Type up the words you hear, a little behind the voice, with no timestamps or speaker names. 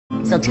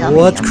So tell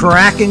What's me,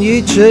 cracking,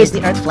 YouTube? is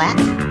the Earth flat?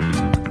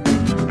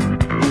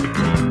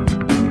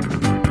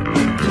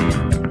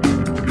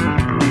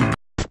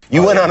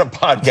 You went on a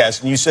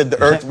podcast and you said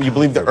you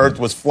believed the Earth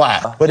was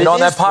flat. But on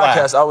that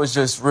podcast, flat. I was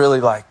just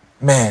really like,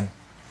 man,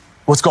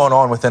 what's going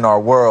on within our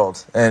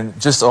world? And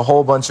just a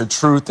whole bunch of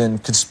truth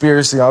and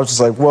conspiracy. I was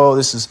just like, whoa,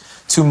 this is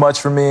too much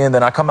for me. And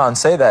then I come out and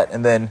say that,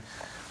 and then,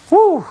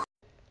 whoo.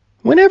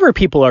 Whenever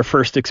people are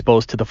first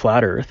exposed to the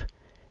flat Earth,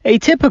 a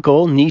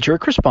typical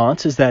knee-jerk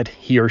response is that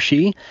he or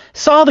she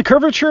saw the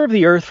curvature of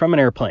the Earth from an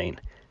airplane.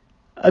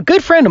 A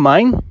good friend of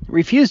mine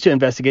refused to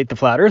investigate the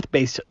flat Earth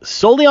based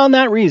solely on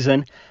that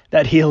reason,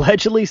 that he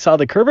allegedly saw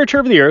the curvature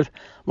of the Earth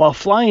while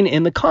flying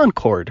in the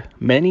Concorde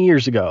many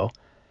years ago.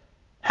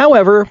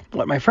 However,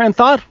 what my friend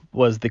thought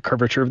was the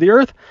curvature of the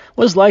Earth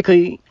was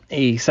likely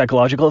a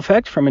psychological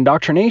effect from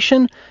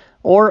indoctrination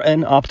or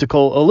an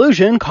optical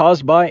illusion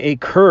caused by a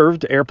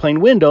curved airplane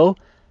window,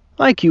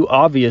 like you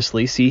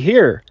obviously see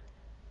here.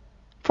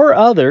 For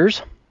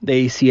others,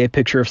 they see a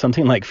picture of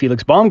something like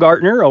Felix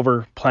Baumgartner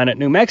over Planet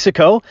New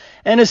Mexico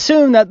and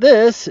assume that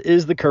this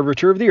is the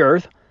curvature of the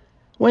Earth,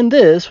 when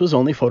this was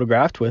only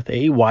photographed with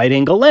a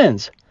wide-angle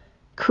lens,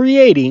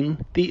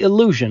 creating the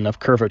illusion of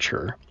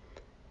curvature.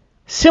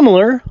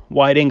 Similar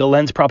wide-angle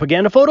lens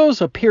propaganda photos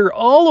appear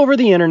all over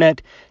the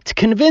internet to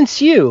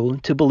convince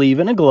you to believe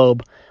in a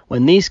globe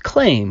when these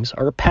claims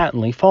are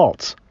patently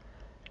false.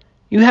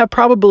 You have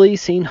probably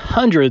seen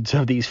hundreds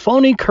of these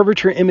phony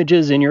curvature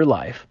images in your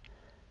life.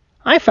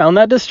 I found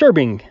that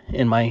disturbing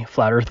in my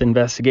flat Earth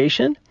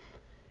investigation.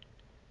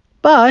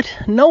 But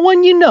no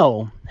one you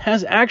know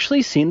has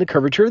actually seen the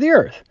curvature of the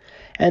Earth,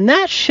 and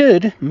that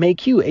should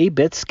make you a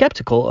bit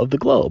skeptical of the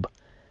globe.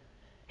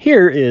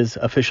 Here is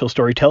official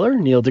storyteller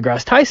Neil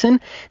deGrasse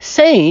Tyson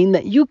saying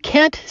that you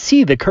can't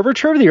see the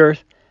curvature of the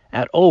Earth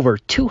at over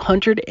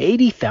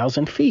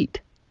 280,000 feet.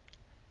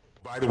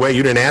 By the way,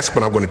 you didn't ask,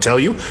 but I'm going to tell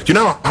you. Do you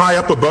know how high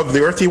up above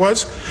the Earth he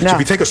was? No. So if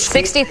you take a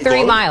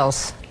 63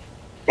 miles.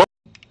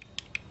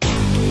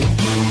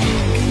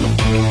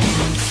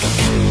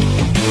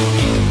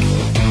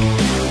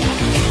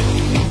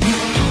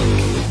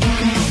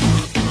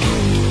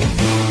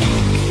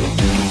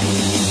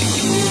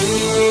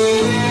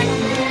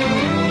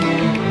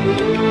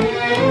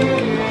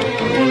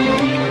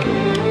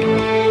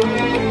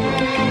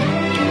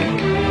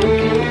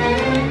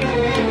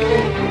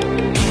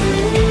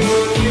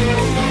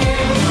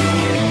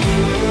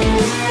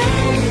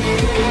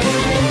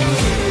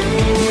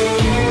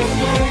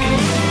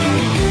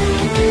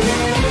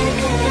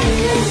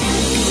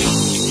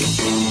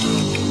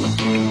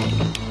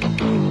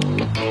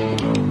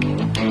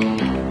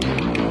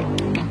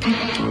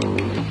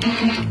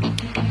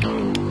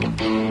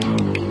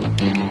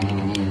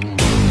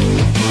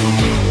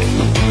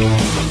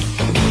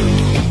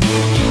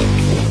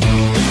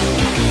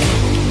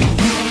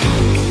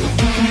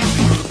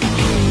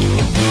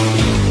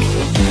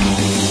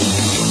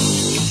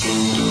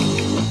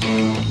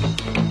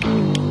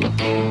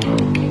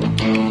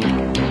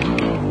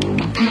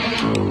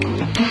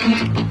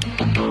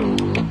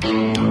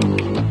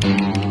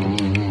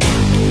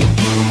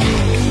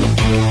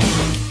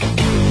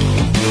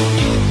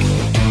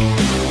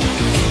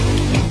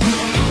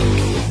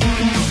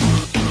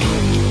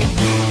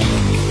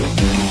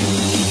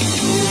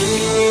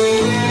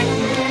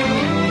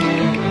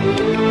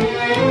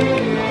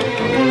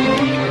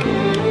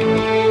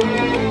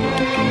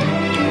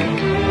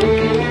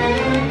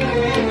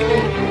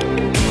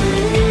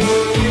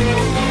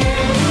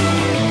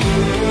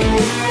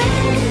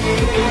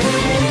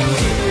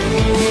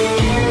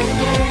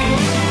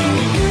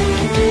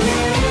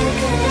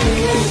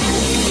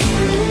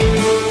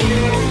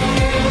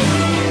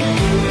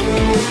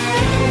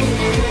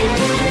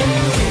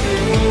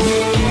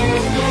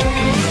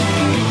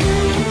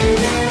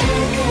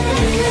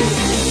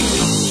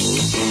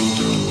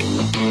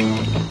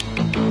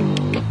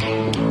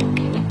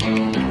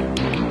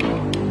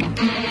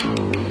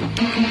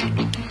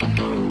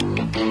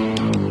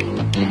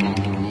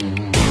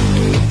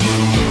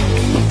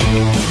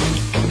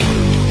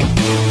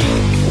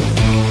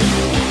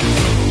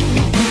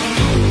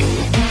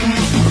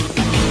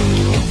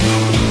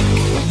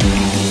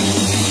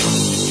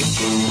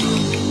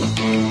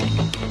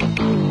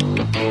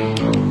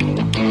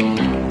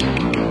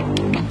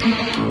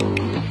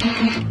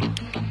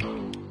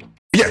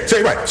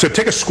 Right. So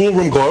take a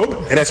schoolroom globe,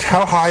 and that's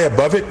how high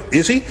above it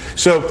is he?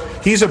 So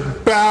he's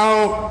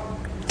about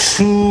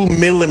 2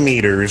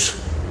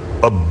 millimeters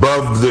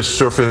above the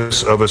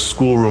surface of a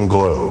schoolroom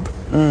globe.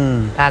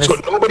 So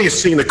nobody has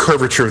seen the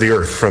curvature of the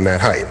Earth from that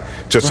height.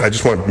 I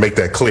just want to make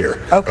that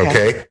clear.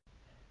 Okay?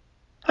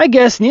 I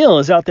guess Neil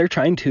is out there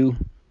trying to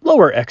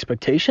lower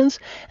expectations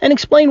and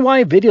explain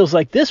why videos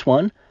like this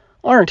one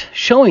aren't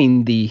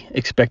showing the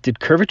expected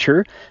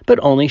curvature, but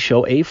only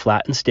show a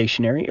flat and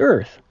stationary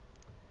Earth.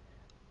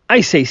 I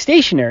say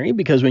stationary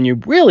because when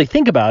you really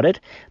think about it,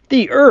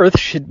 the Earth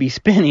should be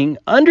spinning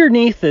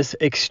underneath this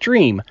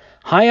extreme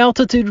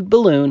high-altitude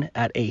balloon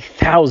at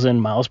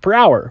 1,000 miles per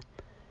hour.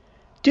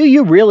 Do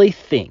you really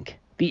think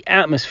The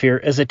atmosphere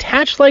is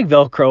attached like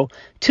Velcro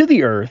to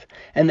the Earth,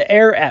 and the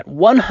air at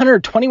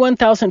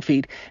 121,000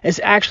 feet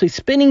is actually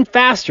spinning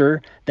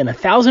faster than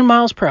 1,000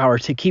 miles per hour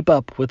to keep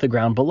up with the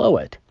ground below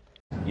it.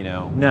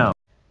 No.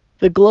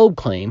 The globe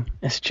claim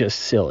is just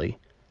silly.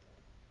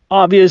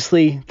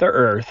 Obviously, the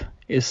Earth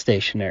is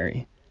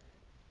stationary.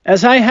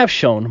 As I have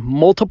shown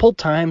multiple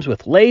times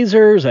with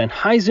lasers and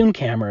high-zoom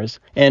cameras,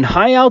 and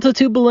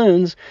high-altitude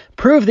balloons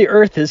prove the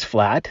Earth is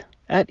flat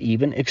at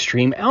even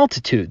extreme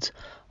altitudes,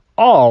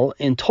 all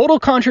in total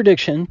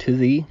contradiction to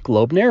the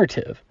globe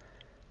narrative.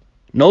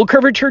 No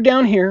curvature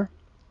down here,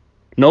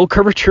 no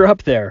curvature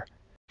up there.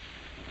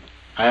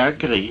 I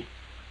agree.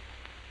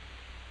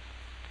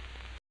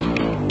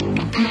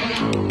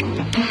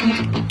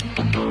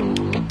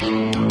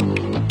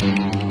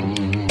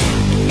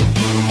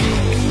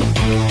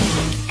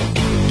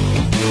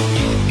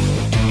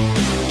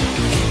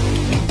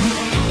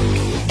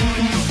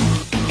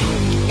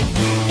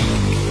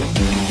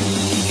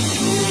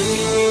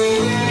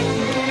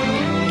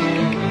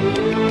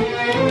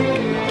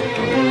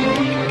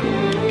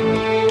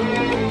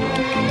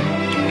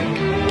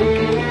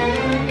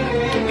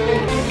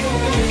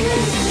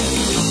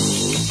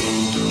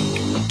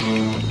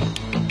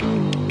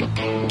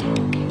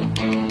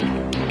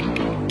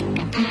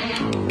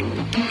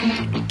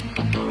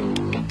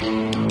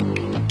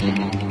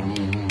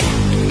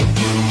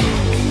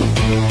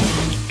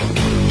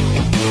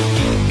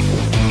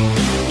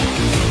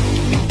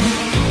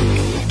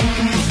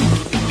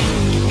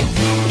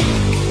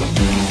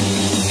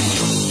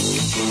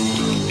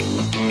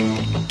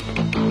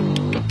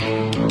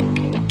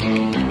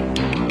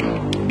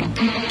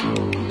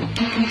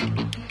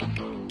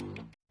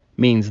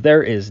 Means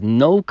there is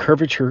no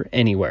curvature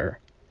anywhere.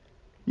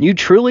 You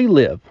truly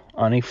live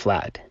on a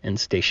flat and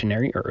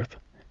stationary Earth.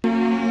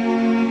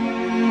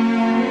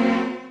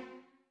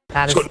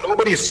 So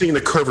nobody has seen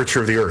the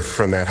curvature of the Earth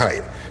from that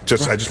height.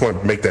 I just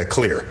want to make that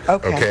clear.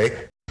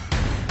 Okay?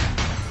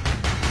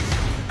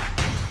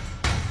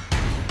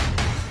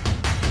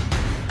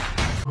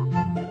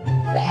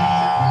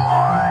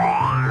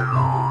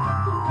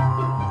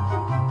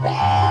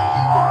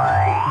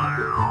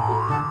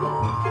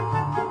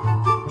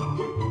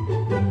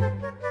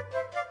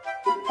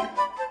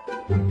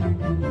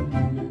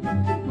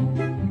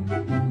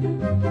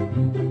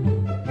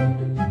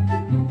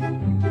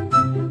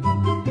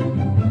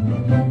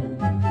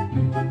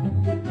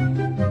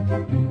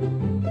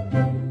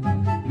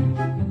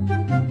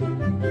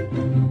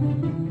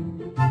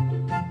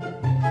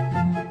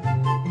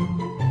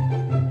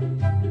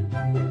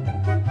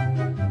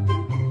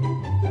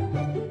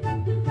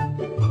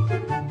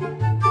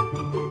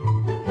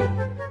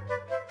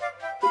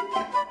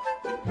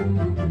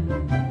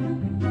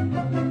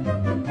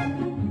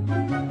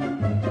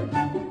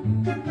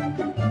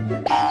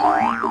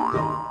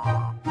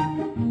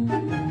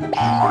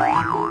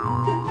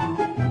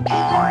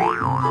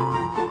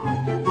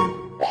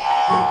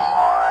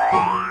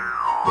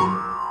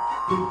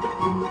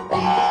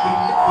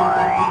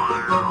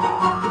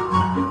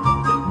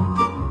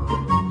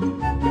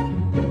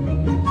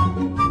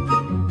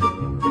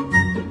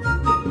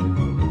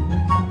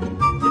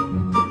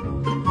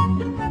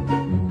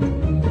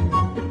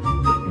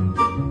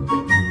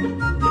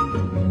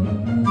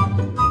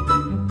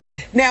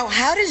 Now,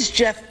 how does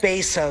Jeff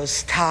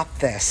Bezos top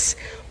this?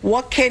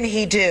 What can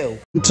he do?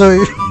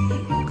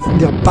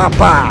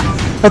 Papa,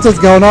 that's what's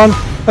going on.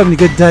 Having a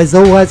good day as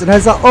always, and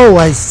as I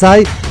always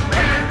say,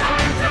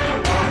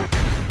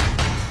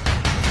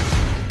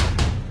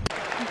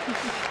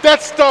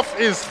 that stuff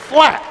is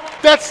flat.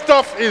 That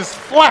stuff is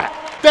flat.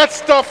 That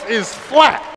stuff is flat.